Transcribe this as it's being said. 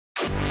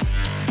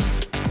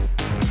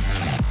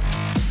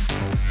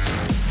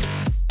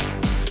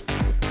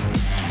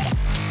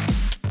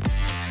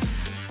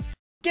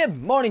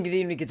Good morning, good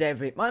evening, good day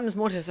everybody. My name is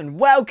Mortis and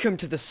welcome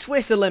to the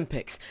Swiss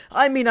Olympics.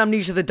 I mean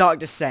Amnesia the Dark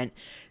Descent.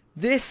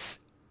 This,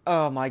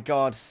 oh my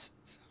god,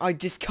 I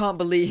just can't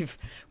believe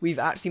we've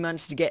actually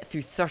managed to get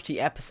through 30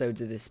 episodes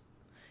of this.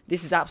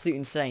 This is absolutely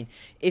insane.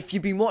 If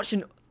you've been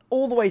watching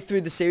all the way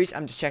through the series,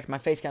 I'm just checking my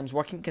face cam's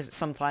working because it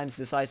sometimes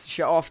decides to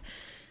shut off.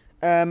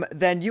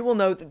 Then you will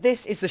know that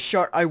this is the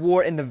shirt I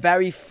wore in the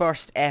very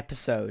first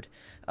episode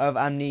of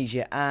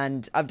Amnesia,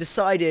 and I've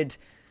decided,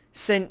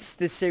 since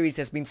this series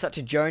has been such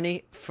a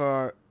journey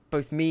for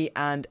both me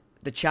and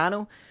the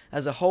channel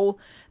as a whole,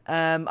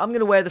 I'm going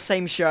to wear the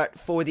same shirt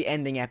for the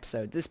ending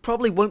episode. This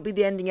probably won't be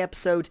the ending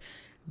episode,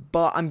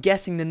 but I'm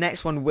guessing the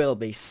next one will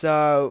be,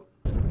 so...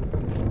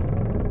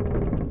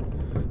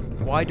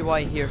 Why do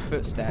I hear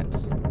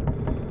footsteps?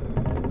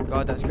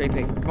 God, that's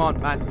creepy. Come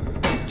on, man.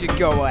 Just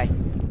go away.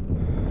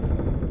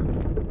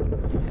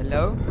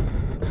 Hello?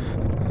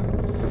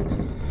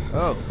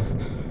 Oh.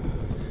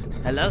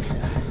 Hello, sir.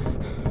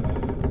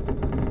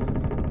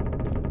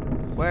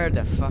 Where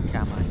the fuck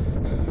am I?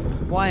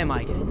 Why am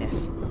I doing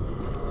this?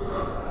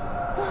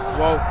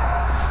 Whoa.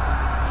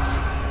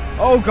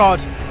 Oh god.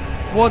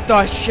 What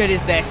the shit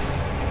is this?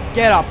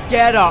 Get up,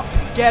 get up,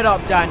 get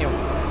up, Daniel.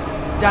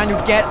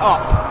 Daniel, get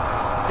up.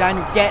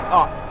 Daniel, get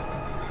up.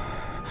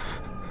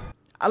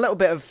 A little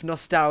bit of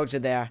nostalgia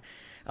there.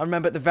 I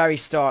remember at the very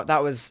start,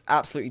 that was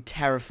absolutely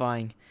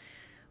terrifying.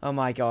 Oh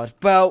my god.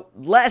 Well,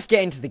 let's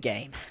get into the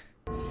game.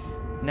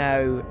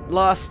 Now,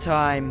 last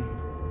time,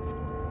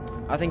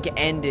 I think it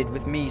ended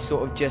with me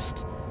sort of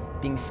just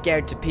being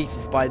scared to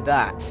pieces by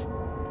that.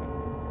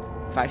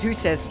 In fact, who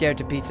says scared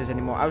to pieces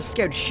anymore? I was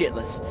scared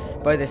shitless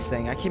by this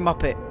thing. I came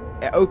up it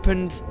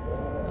opened.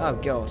 Oh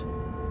god.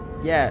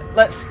 Yeah,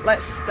 let's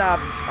stab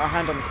our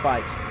hand on the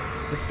spikes.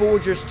 The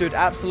forger stood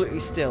absolutely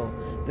still.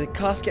 The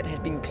casket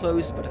had been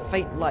closed, but a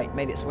faint light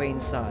made its way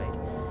inside.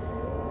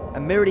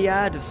 A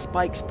myriad of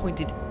spikes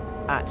pointed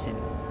at him,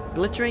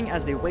 glittering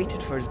as they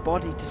waited for his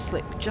body to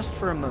slip just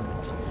for a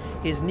moment.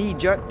 His knee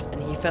jerked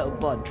and he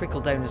felt blood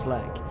trickle down his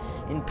leg.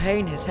 In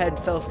pain, his head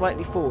fell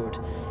slightly forward.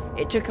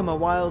 It took him a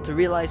while to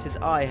realize his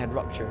eye had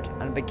ruptured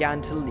and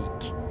began to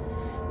leak.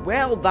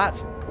 Well,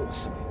 that's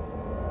awesome.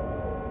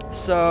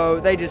 So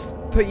they just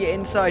put you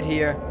inside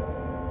here.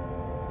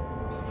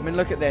 I mean,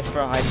 look at this for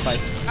a high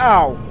spice.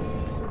 Ow!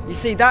 You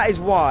see, that is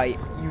why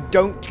you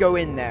don't go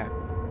in there.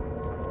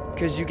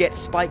 Because you get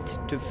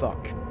spiked to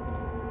fuck.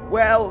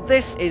 Well,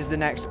 this is the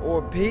next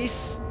orb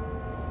piece.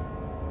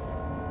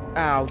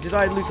 Ow, did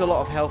I lose a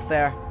lot of health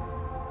there?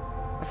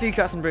 A few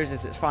cuts and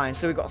bruises, it's fine.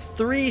 So we've got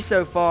 3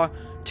 so far,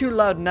 2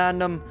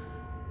 laudanum,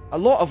 a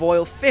lot of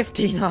oil,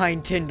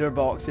 59 tinder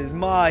boxes.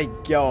 My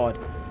god.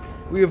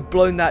 We have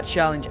blown that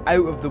challenge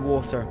out of the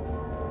water.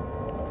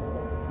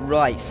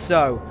 Right,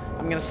 so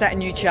I'm going to set a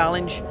new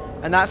challenge,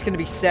 and that's going to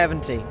be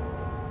 70.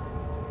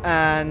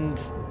 And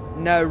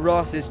now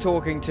Ross is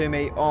talking to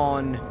me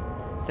on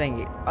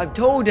thingy. I've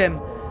told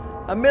him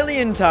a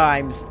million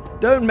times,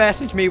 don't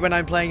message me when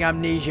I'm playing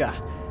Amnesia.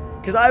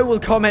 Because I will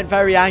comment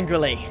very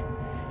angrily.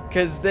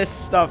 Because this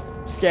stuff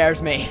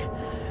scares me.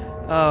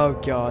 Oh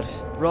god.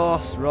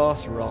 Ross.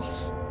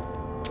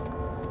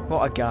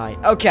 What a guy.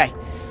 Okay.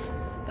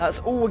 That's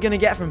all we're going to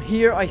get from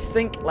here, I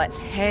think. Let's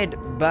head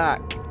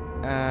back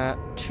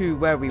to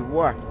where we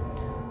were.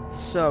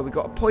 So, we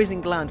got a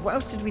poison gland. What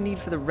else did we need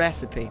for the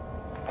recipe?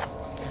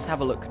 Let's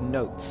have a look.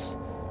 Notes.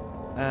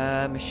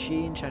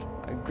 Machine chat.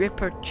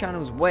 Gripper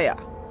channels where?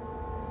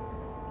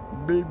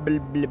 Blip,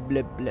 blip, blip,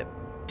 blip, blip.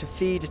 To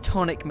feed a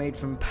tonic made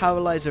from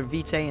paralyzer,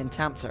 vitae, and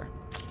Tamter.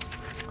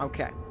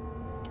 Okay.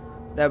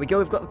 There we go.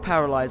 We've got the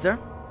paralyzer.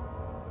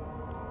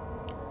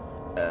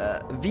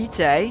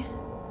 Vitae.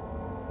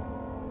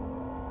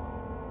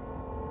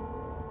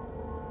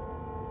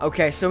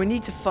 Okay, so we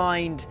need to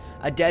find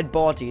a dead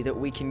body that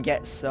we can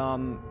get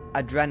some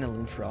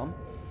adrenaline from.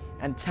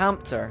 And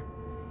Tamter.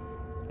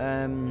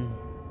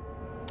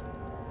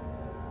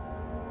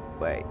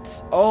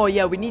 Wait. Oh,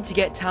 yeah, we need to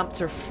get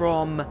Tamter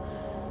from...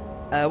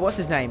 what's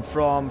his name?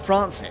 From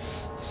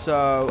Francis.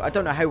 So, I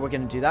don't know how we're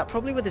going to do that.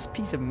 Probably with this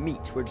piece of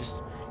meat we're just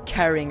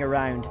carrying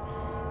around.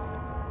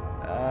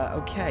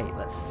 Okay,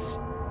 let's...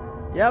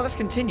 Yeah, let's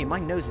continue. My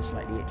nose is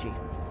slightly itchy.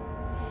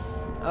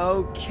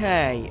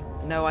 Okay.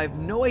 Now, I have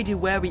no idea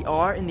where we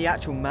are in the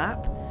actual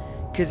map,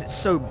 because it's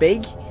so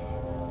big.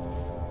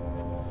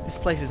 This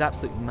place is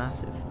absolutely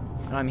massive.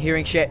 And I'm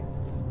hearing shit.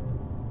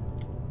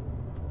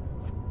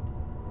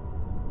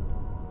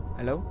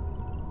 Hello?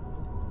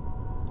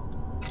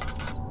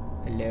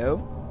 Hello?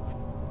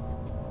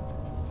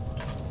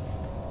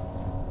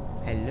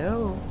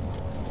 Hello?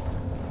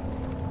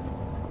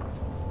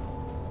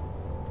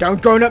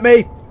 Don't go at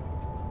me!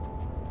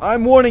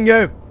 I'm warning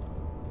you!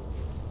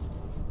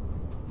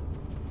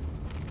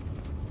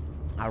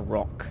 A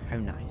rock. How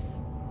nice.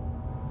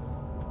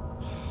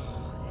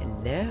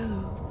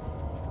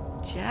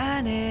 Hello?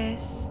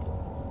 Janice?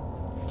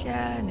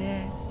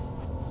 Janice?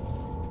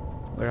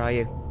 Where are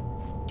you?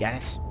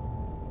 Janice?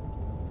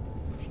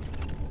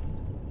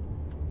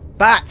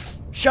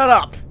 Bats! Shut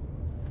up!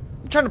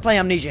 I'm trying to play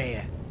Amnesia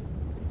here.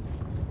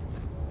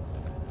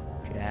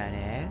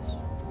 Janice?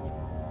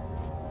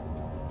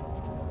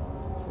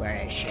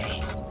 Where is she?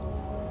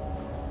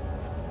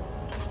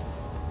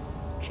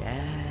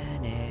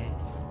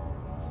 Janice?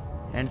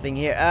 Anything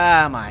here?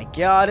 Oh my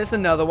god, it's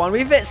another one.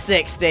 We've hit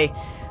 60.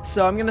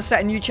 So I'm going to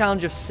set a new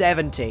challenge of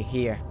 70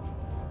 here.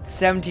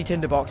 70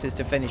 tinderboxes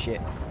to finish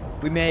it.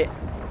 We may...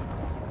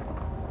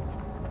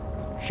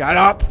 Shut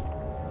up!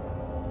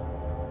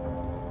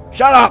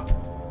 Shut up!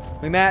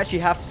 We may actually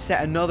have to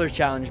set another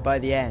challenge by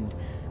the end.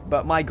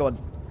 But my god,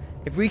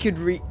 if we could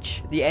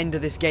reach the end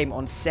of this game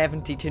on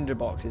 70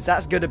 tinderboxes,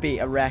 that's going to be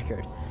a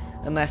record.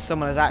 Unless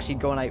someone has actually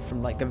gone out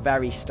from like the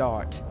very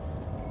start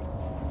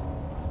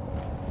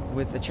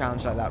with the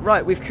challenge like that.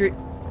 Right, we've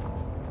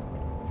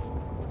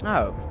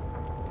Oh.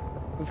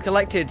 We've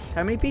collected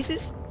how many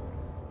pieces?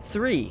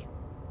 3.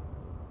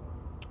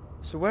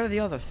 So where are the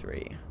other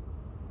 3?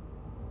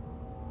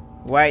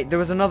 Wait, there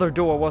was another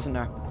door, wasn't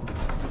there?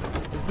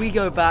 If we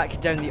go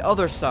back down the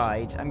other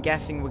side, I'm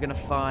guessing we're going to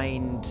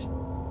find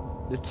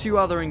the 2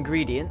 other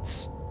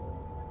ingredients.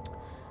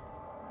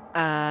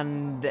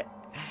 And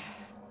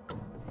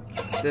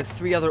the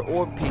 3 other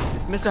orb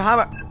pieces. Mr.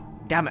 Hammer!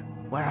 Damn it,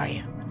 where are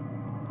you?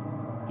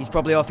 He's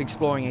probably off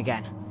exploring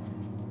again.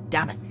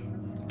 Damn it.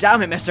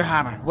 Damn it, Mr.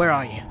 Hammer, where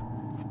are you?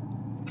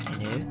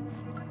 Hello?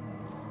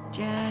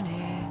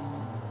 Janice.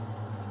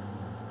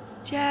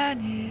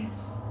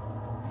 Janice.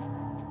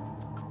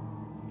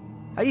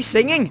 Are you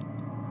singing?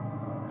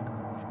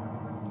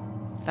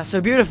 That's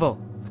so beautiful.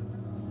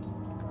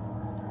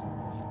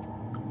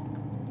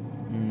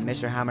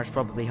 Mr. Hammer's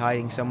probably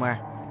hiding somewhere.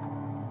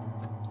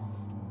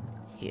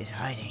 He is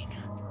hiding.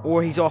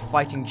 Or he's off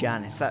fighting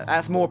Janice.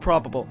 That's more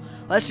probable.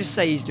 Let's just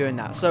say he's doing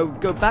that. So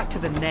go back to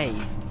the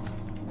nave.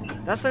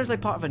 That sounds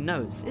like part of a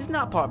nose. Isn't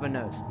that part of a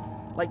nose?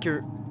 Like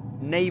your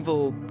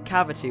navel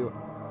cavity.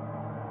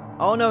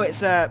 Oh no,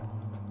 it's that's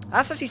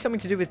actually something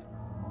to do with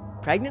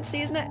pregnancy,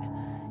 isn't it?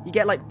 You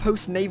get like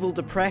post-naval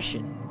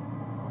depression.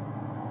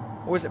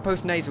 Or is it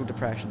post-nasal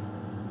depression?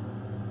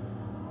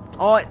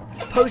 Oh,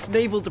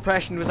 post-naval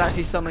depression was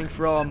actually something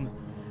from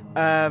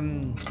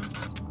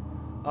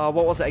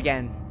what was it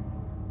again?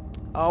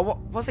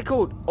 What's it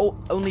called? Oh,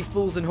 Only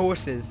Fools and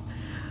Horses.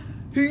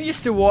 Who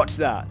used to watch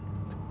that?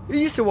 Who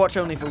used to watch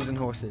Only Fools and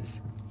Horses?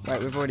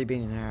 Right, we've already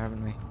been in there,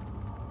 haven't we?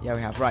 Yeah,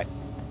 we have. Right.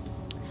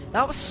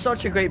 That was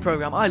such a great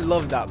program. I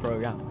loved that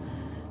program.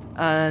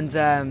 And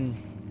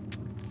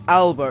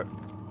Albert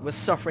was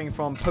suffering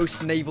from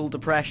post-naval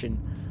depression.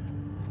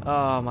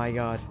 Oh my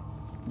god.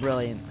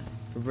 Brilliant.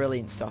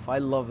 Brilliant stuff. I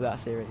love that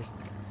series.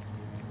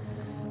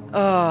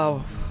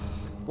 Oh,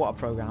 what a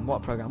program. What a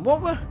program.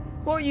 What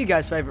were you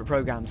guys' favourite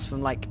programs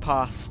from like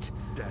past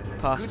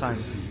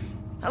times?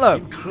 Hello.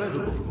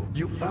 Incredible.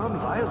 You found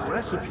Vile's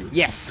recipe.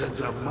 Yes. Then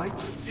there might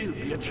still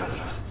be a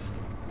chance.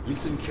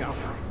 Listen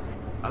carefully.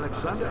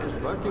 Alexander is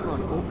working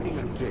on opening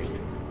a gate,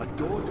 a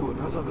door to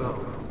another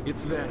realm.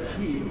 It's where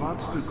he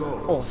wants to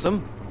go.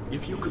 Awesome.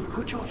 If you could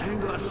put your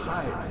anger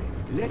aside,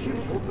 let him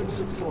open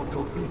the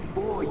portal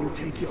before you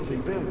take your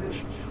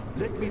revenge.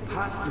 Let me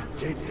pass the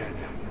gate,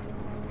 Daniel.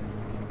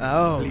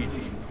 Oh.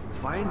 Please,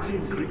 find the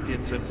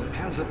ingredients and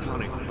prepare the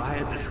tonic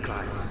via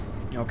disguise.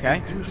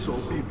 Okay. Do so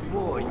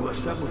before you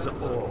assemble the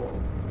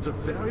orb. The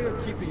barrier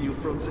keeping you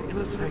from the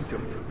inner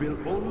sanctum will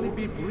only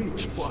be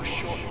breached for a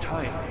short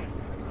time.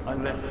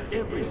 Unless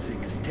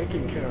everything is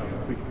taken care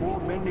of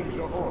before mending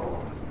the orb,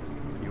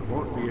 you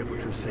won't be able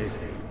to save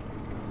him.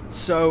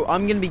 So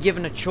I'm going to be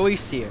given a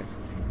choice here.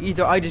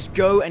 Either I just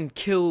go and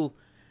kill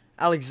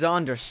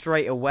Alexander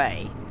straight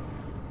away,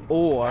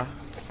 or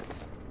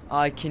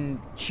I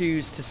can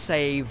choose to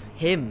save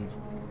him.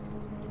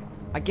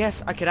 I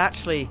guess I could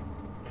actually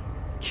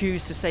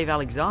choose to save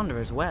Alexander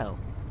as well,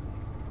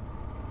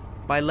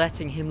 by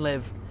letting him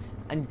live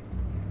and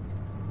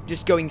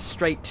just going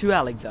straight to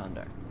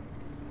Alexander.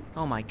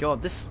 Oh my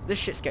god, this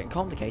shit's getting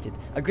complicated.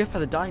 Agrippa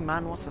the dying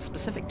man wants a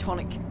specific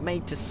tonic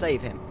made to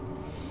save him.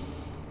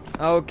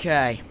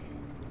 Okay.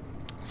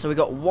 So we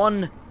got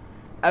 1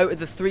 out of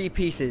the 3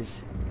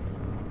 pieces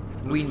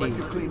we Looks need. like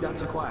you cleaned out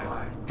the quiet.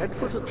 Head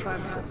for the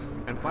transit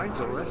and find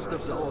the rest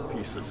of the ore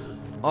pieces.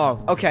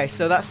 Oh, okay,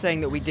 so that's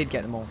saying that we did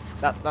get them all.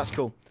 That's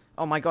cool.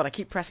 Oh my god, I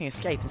keep pressing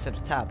escape instead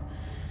of tab.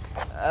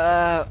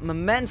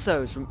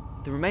 Mementos.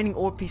 The remaining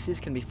ore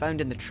pieces can be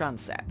found in the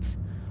transept.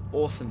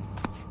 Awesome.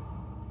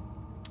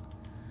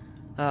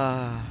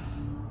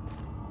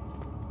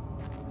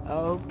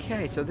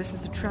 Okay, so this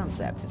is the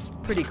transept. It's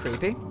pretty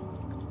creepy.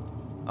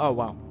 Oh,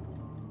 wow.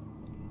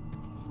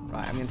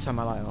 Right, I'm going to turn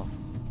my light off.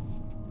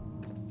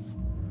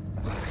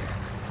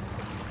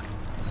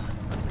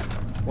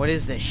 What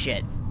is this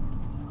shit?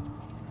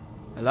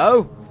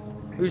 Hello?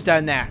 Who's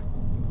down there?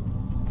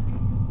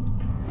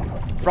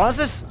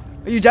 Francis?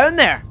 Are you down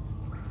there?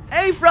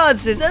 Hey,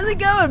 Francis, how's it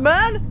going,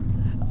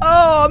 man?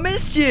 Oh, I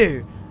missed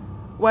you.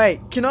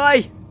 Wait, can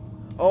I...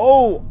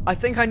 Oh, I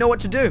think I know what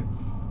to do.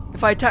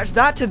 If I attach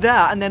that to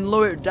that and then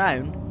lower it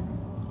down...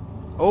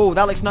 Oh,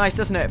 that looks nice,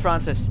 doesn't it,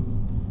 Francis?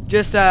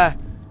 Just,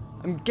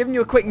 I'm giving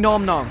you a quick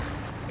nom nom.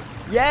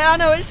 Yeah, I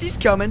know it. She's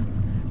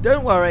coming.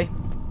 Don't worry.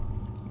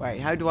 Wait,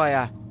 how do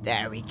I,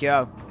 there we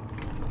go.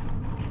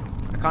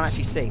 I can't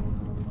actually see.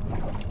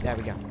 There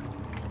we go.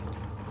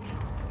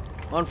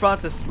 Come on,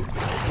 Francis.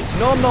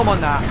 Nom nom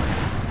on that.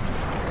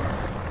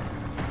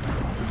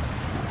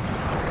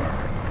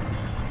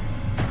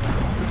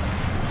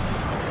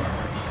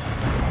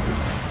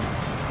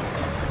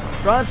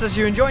 Francis,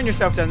 you enjoying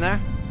yourself down there?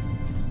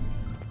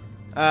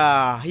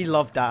 Ah, he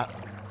loved that.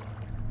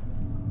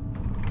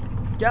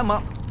 Get him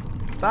up.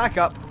 Back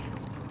up.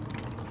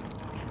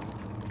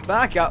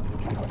 Back up.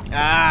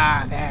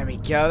 Ah, there we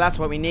go. That's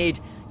what we need.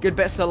 Good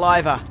bit of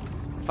saliva.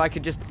 If I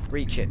could just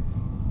reach it.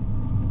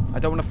 I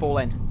don't want to fall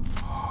in.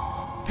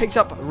 Picked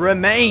up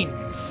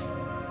remains.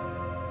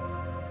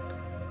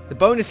 The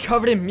bone is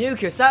covered in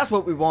mucus. That's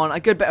what we want. A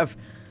good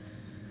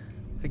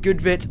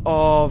bit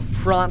of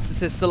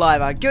Francis's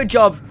saliva. Good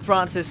job,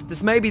 Francis.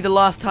 This may be the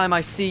last time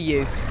I see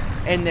you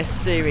in this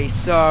series.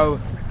 So,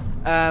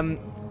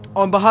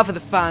 on behalf of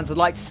the fans, I'd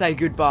like to say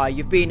goodbye.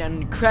 You've been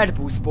an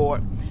incredible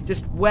sport.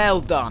 Just well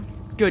done.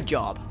 Good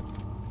job.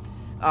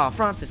 Oh,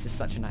 Francis is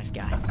such a nice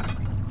guy.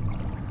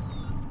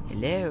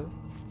 Hello.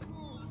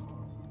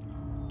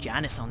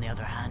 Janice, on the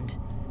other hand,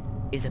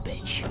 is a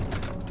bitch.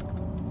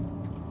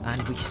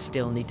 And we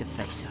still need to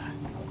face her.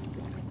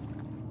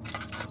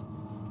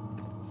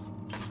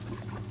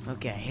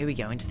 Okay, here we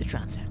go, into the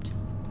transept.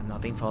 I'm not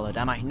being followed,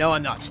 am I? No,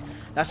 I'm not.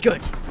 That's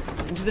good.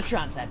 Into the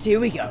transept. Here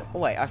we go. Oh,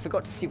 wait, I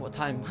forgot to see what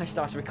time I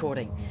started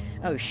recording.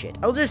 Oh, shit.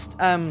 I'll just,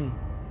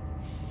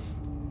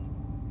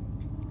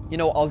 you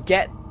know, I'll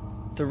get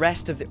the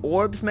rest of the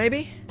orbs,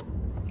 maybe?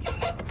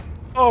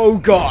 Oh,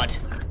 God.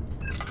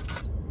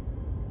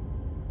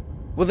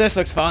 Well, this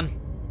looks fun.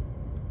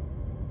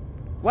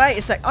 Wait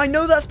a sec. I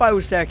know that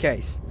spiral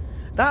staircase.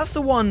 That's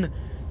the one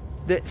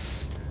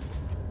that's...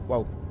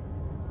 Whoa.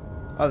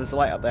 Oh, there's a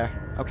light up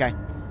there. Okay.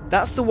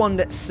 That's the one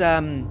that's,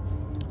 the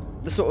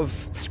sort of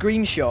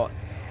screenshot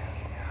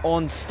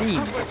on Steam.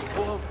 How much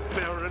more,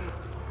 Baron?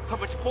 How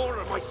much more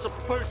am I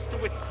supposed to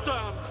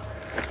withstand?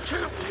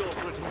 Kill me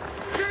already!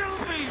 Kill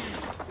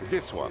me!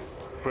 This one.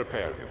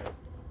 Prepare him.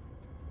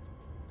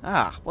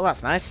 Ah, well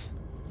that's nice.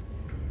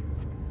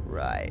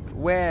 Right.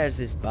 Where's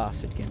this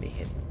bastard gonna be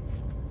hidden?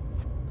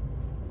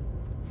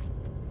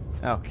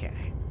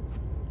 Okay.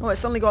 Oh, it's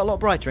suddenly got a lot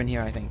brighter in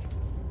here, I think.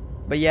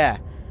 But yeah.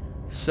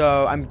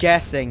 So, I'm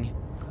guessing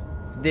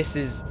this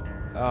is...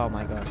 Oh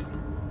my god.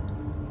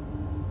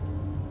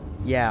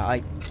 Yeah,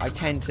 I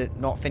tend to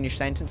not finish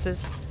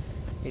sentences.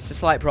 It's a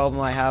slight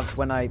problem I have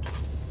when I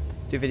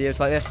do videos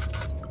like this.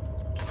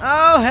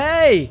 Oh,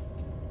 hey!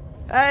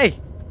 Hey!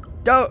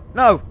 Don't...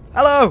 No!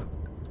 Hello!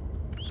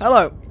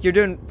 Hello! You're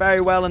doing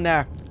very well in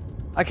there.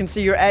 I can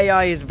see your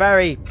AI is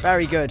very,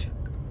 very good.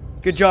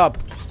 Good job.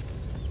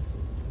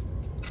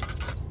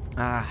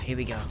 Ah, here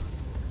we go.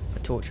 A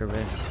torture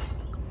room.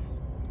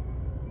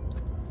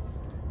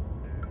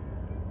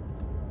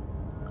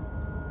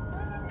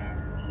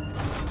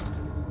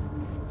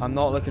 I'm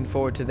not looking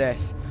forward to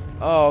this.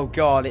 Oh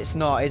god, it's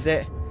not, is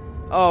it?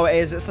 Oh, it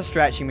is. It's a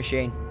stretching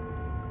machine.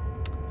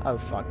 Oh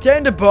fuck.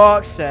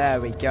 Tinderbox! There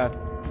we go.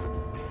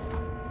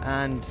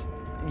 And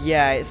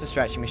yeah, it's a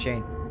stretching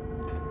machine.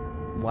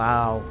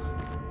 Wow.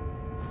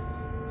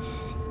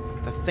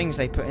 The things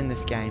they put in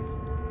this game.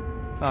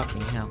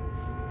 Fucking hell.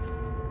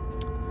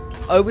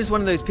 I was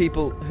one of those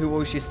people who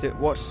always used to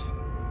watch...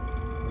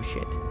 Oh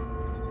shit.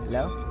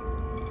 Hello?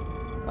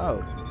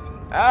 Oh.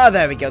 Ah,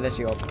 there we go. There's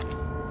you all.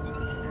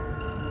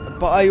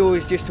 But I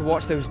always used to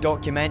watch those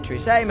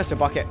documentaries. Hey, Mr.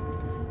 Bucket.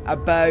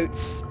 About,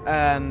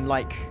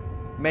 like,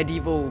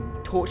 medieval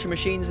torture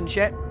machines and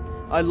shit.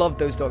 I loved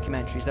those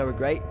documentaries. They were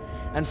great.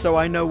 And so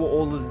I know what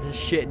all of this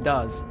shit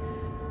does.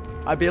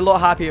 I'd be a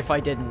lot happier if I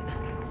didn't.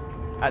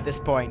 At this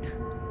point.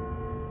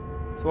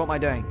 So what am I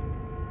doing?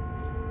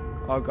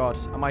 Oh god.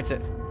 Am I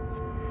to...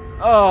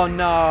 Oh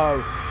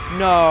no.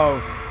 No.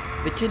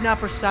 The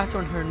kidnapper sat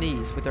on her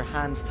knees with her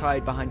hands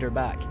tied behind her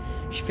back.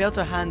 She felt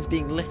her hands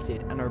being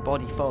lifted and her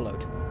body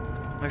followed.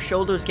 Her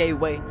shoulders gave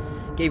way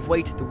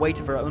to the weight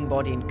of her own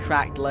body and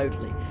cracked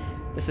loudly.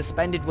 The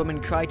suspended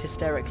woman cried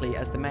hysterically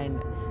as the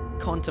men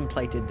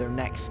contemplated their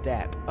next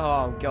step.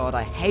 Oh god,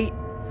 I hate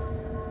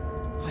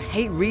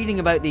reading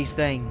about these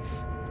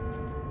things.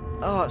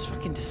 Oh, it's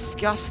fucking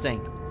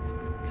disgusting.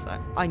 Because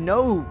I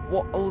know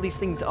what all these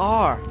things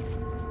are.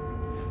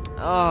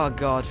 Oh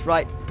god,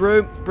 right,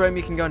 broom,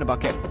 you can go in a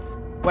bucket.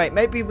 Wait,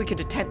 maybe we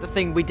could attempt the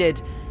thing we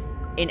did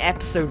in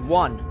episode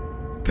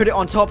 1. Put it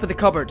on top of the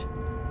cupboard.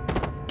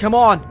 Come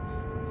on!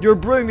 You're a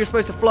broom, you're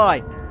supposed to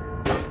fly.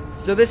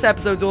 So this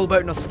episode's all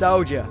about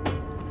nostalgia.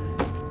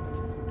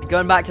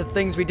 Going back to the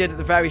things we did at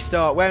the very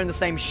start. Wearing the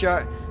same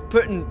shirt.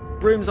 Putting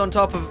brooms on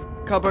top of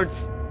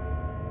cupboards.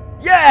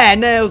 Yeah!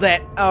 Nailed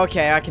it!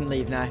 Okay, I can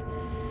leave now.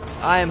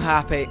 I am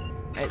happy.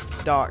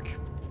 It's dark.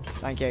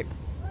 Thank you.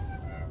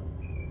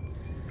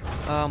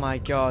 Oh my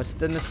god.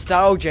 The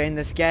nostalgia in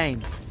this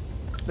game.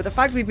 But the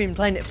fact we've been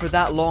playing it for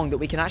that long that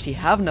we can actually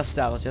have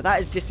nostalgia, that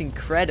is just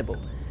incredible.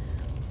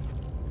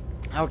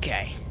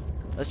 Okay.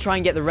 Let's try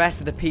and get the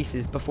rest of the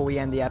pieces before we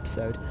end the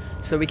episode.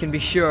 So we can be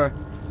sure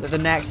that the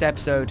next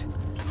episode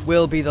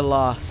will be the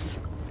last.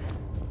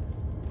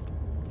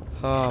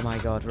 Oh my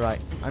god, right.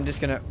 I'm just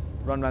gonna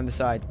run around the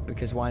side,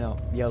 because why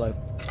not? YOLO.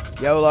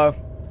 YOLO.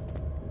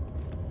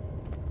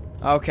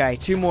 Okay,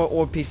 2 more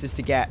orb pieces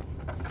to get.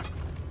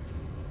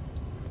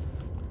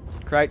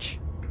 Crouch.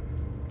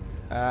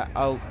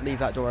 I'll leave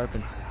that door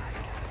open.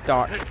 It's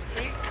dark.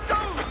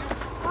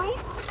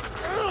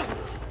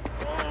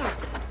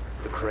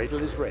 The cradle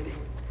is ready.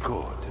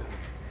 Good.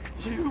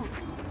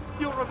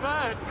 You're a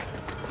man.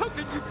 How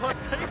can you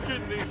partake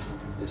in this?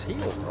 Is he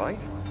all right?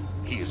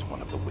 He is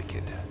one of the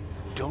wicked.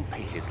 Don't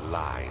pay his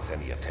lies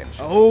any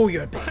attention. Oh,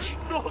 you're a bitch.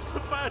 Not a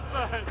bad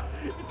man.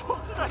 It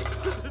was an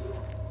accident.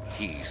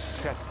 He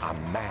set a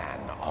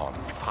man on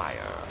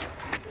fire.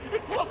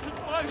 It wasn't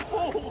my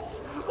fault.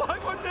 Why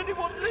won't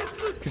anyone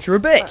listen? Because you're a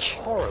bitch.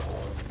 Horrible.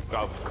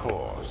 Of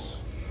course.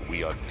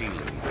 We are dealing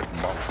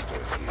with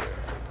monsters here.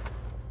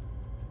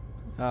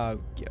 Oh,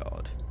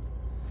 God.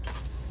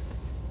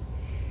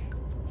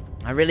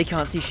 I really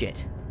can't see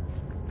shit.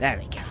 There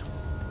we go.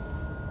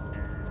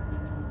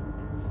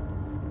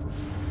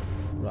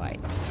 Right.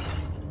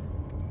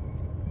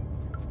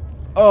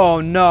 Oh,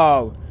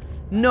 no.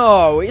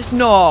 No, it's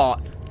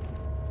not.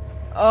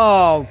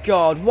 Oh,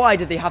 God. Why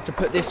did they have to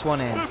put this one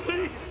in?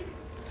 Please,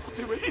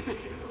 do anything.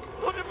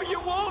 Whatever you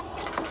want.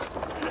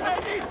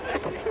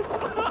 Anything.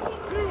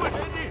 Do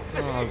anything.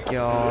 Oh,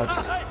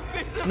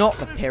 God. Not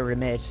the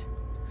pyramid.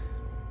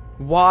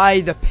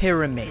 Why the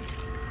pyramid?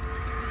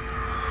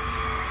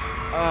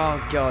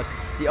 Oh, God.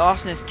 The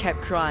arsonist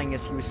kept crying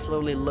as he was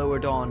slowly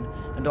lowered on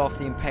and off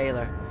the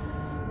impaler.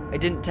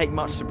 It didn't take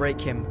much to break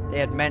him. They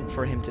had meant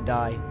for him to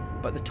die,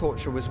 but the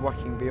torture was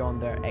working beyond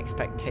their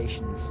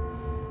expectations.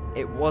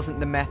 It wasn't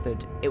the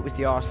method, it was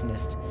the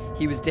arsonist.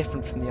 He was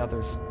different from the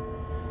others.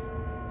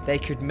 They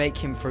could make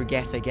him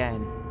forget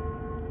again.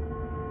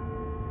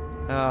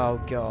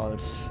 Oh,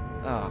 God.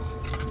 Oh.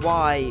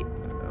 Why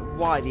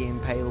the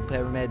impale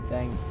pyramid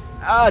thing?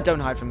 Ah, don't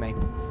hide from me.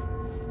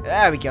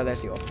 There we go,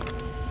 there's the orb.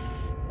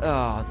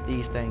 Oh,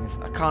 these things.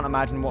 I can't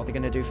imagine what they're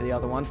going to do for the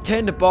other ones.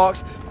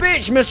 Tinderbox!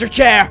 Bitch, Mr.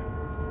 Chair!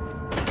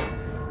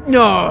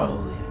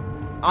 No!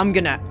 I'm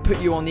going to put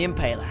you on the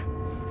impaler.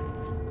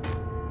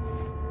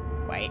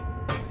 Wait.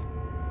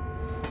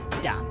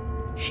 Damn.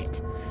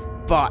 Shit.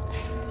 But,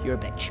 you're a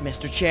bitch,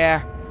 Mr.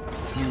 Chair.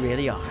 You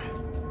really are.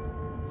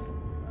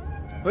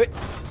 Wait.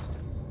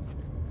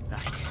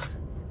 Right.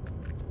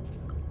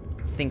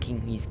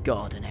 Thinking he's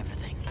God and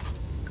everything.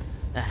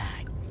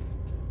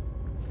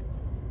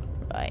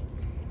 Right.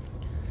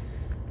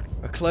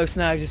 We're close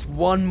now, just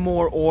one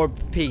more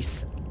orb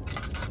piece.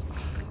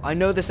 I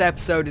know this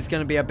episode is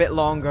going to be a bit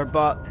longer,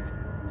 but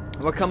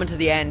we're coming to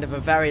the end of a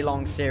very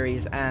long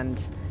series, and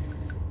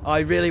I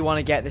really want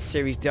to get this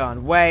series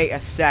done. Wait a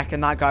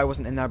second, that guy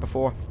wasn't in there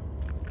before.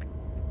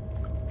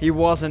 He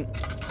wasn't.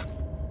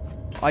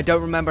 I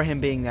don't remember him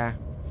being there.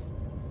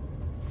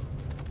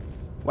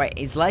 Wait,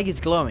 his leg is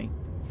glowing.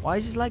 Why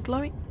is his leg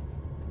glowing?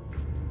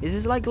 Is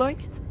his leg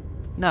glowing?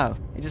 No,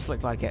 it just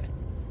looked like it.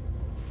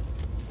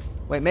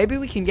 Wait, maybe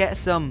we can get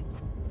some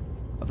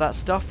of that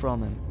stuff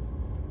from him.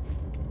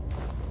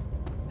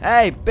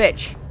 Hey,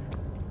 bitch!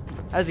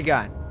 How's it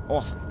going?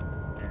 Awesome.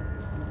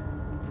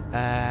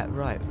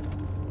 Right.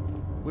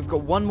 We've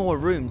got one more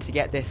room to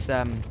get this,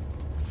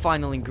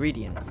 final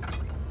ingredient.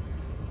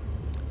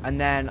 And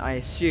then, I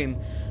assume,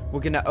 we're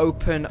gonna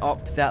open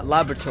up that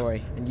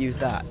laboratory and use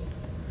that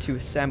to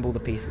assemble the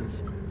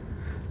pieces.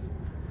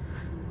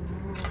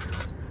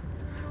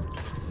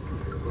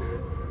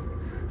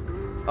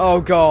 Oh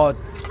god.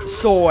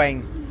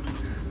 Sawing.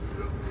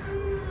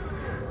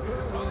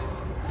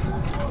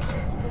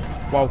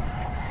 Whoa.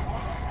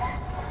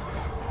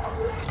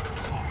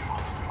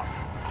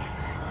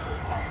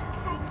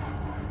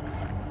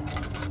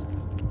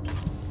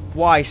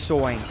 Why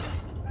sawing?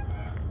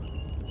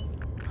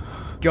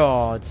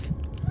 God.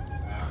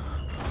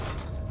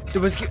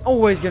 There was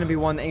always going to be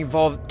one that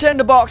involved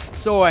tinderbox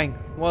sawing,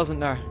 wasn't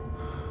there?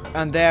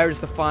 And there's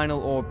the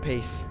final orb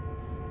piece.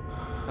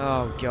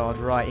 Oh god,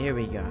 right, here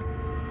we go.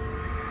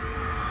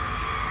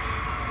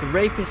 The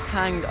rapist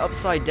hanged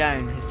upside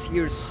down, his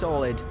tears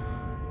soiled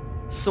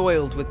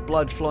with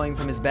blood flowing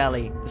from his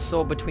belly. The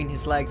sword between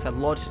his legs had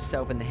lodged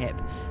itself in the hip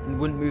and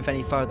wouldn't move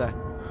any further.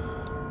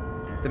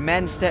 The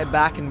men stepped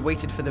back and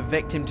waited for the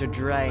victim to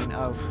drain.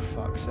 Oh, for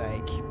fuck's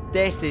sake.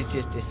 This is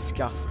just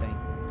disgusting.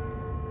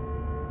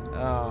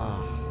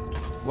 Oh.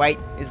 Wait,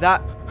 is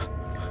that...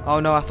 Oh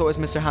no, I thought it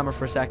was Mr. Hammer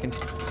for a second.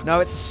 No,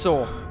 it's a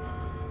saw.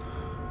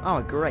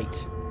 Oh,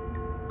 great.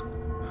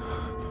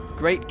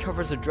 Grate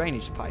covers a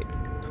drainage pipe.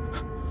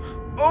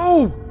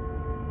 Oh!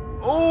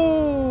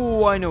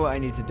 Oh, I know what I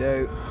need to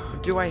do.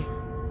 Do I...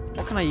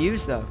 What can I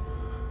use, though?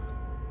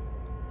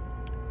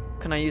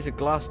 Can I use a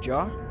glass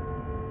jar?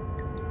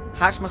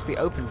 Hatch must be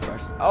open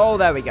first. Oh,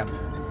 there we go.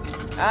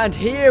 And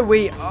here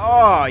we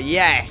are.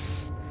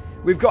 Yes!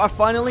 We've got our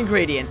final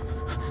ingredient.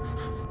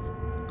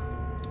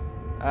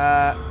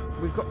 Have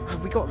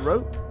we got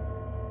rope?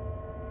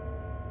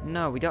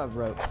 No, we don't have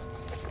rope.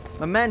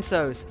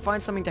 Mementos.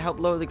 Find something to help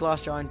lower the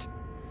glass jar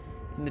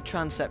in the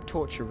transept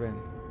torture room.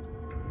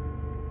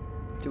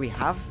 Do we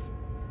have...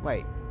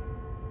 Wait.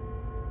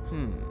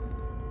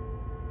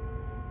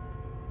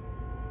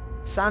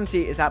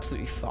 Sanity is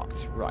absolutely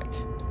fucked.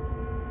 Right.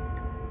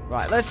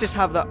 Right, let's just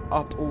have that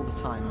up all the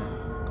time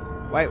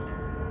then. Wait,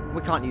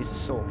 we can't use a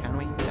saw, can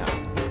we? No,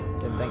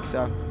 didn't think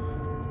so.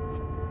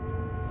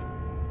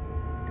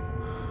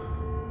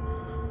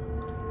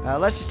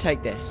 Let's just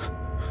take this.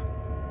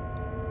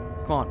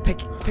 Come on, pick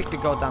the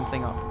goddamn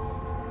thing up.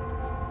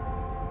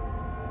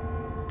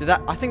 Did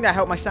that... I think that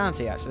helped my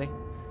sanity, actually.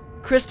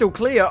 Crystal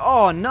clear.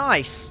 Oh,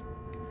 nice.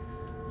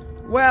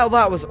 Well,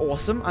 that was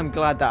awesome. I'm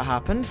glad that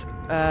happened.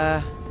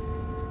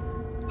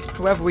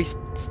 However, we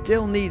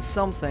still need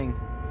something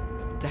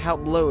to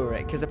help lower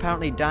it, because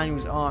apparently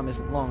Daniel's arm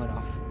isn't long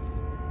enough.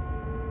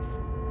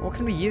 What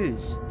can we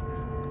use?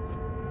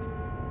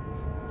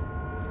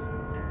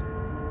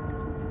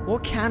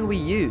 What can we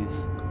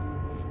use?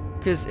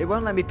 Because it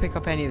won't let me pick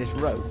up any of this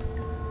rope.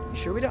 You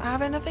sure we don't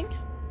have anything?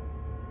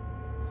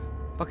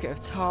 Bucket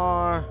of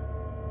tar.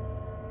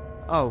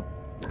 Oh,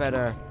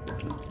 better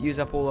use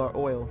up all our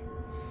oil.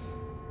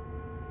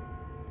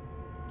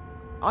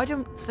 I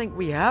don't think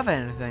we have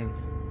anything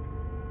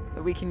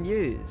that we can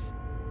use.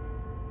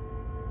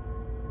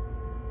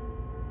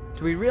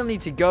 Do we really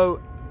need to go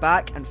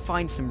back and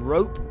find some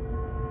rope?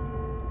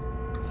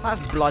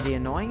 That's bloody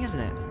annoying, isn't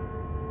it?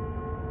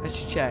 Let's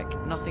just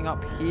check. Nothing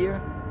up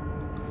here.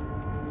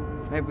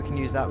 Maybe we can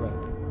use that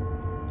rope.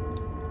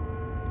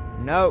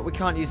 No, we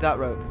can't use that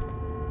rope.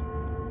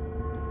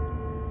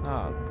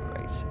 Oh,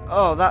 great.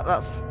 Oh,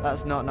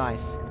 that's not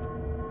nice.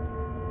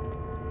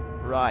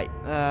 Right.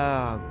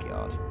 Oh,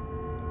 God.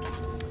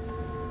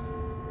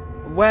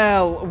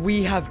 Well,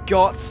 we have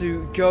got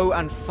to go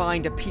and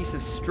find a piece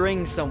of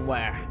string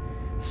somewhere.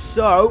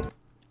 So,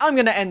 I'm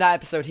going to end that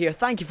episode here.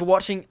 Thank you for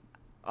watching.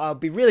 I'll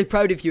be really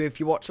proud of you if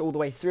you watch all the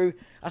way through.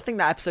 I think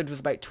that episode was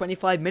about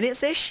 25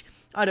 minutes-ish.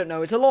 I don't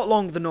know. It's a lot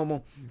longer than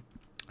normal.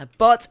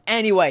 But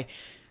anyway,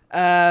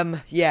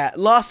 yeah,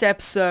 last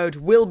episode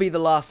will be the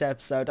last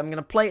episode. I'm going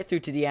to play it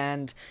through to the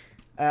end.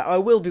 I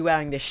will be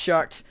wearing this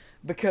shirt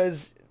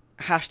because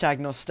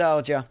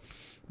 #nostalgia.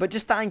 But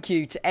just thank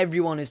you to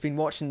everyone who's been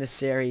watching this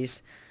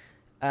series.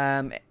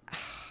 It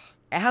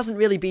hasn't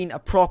really been a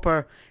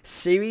proper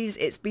series.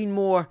 It's been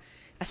more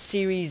a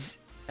series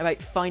about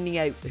finding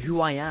out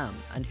who I am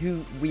and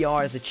who we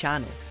are as a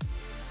channel.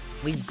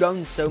 We've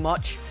grown so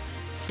much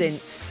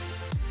since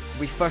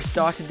we first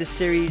started this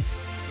series,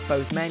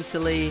 both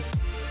mentally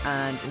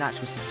and in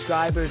actual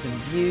subscribers and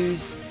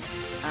views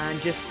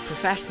and just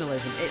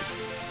professionalism. It's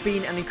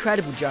been an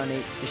incredible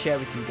journey to share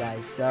with you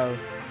guys, so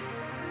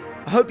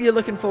I hope you're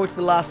looking forward to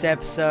the last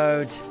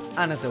episode,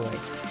 and as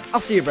always,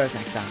 I'll see you bros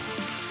next time.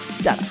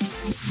 Ta-da.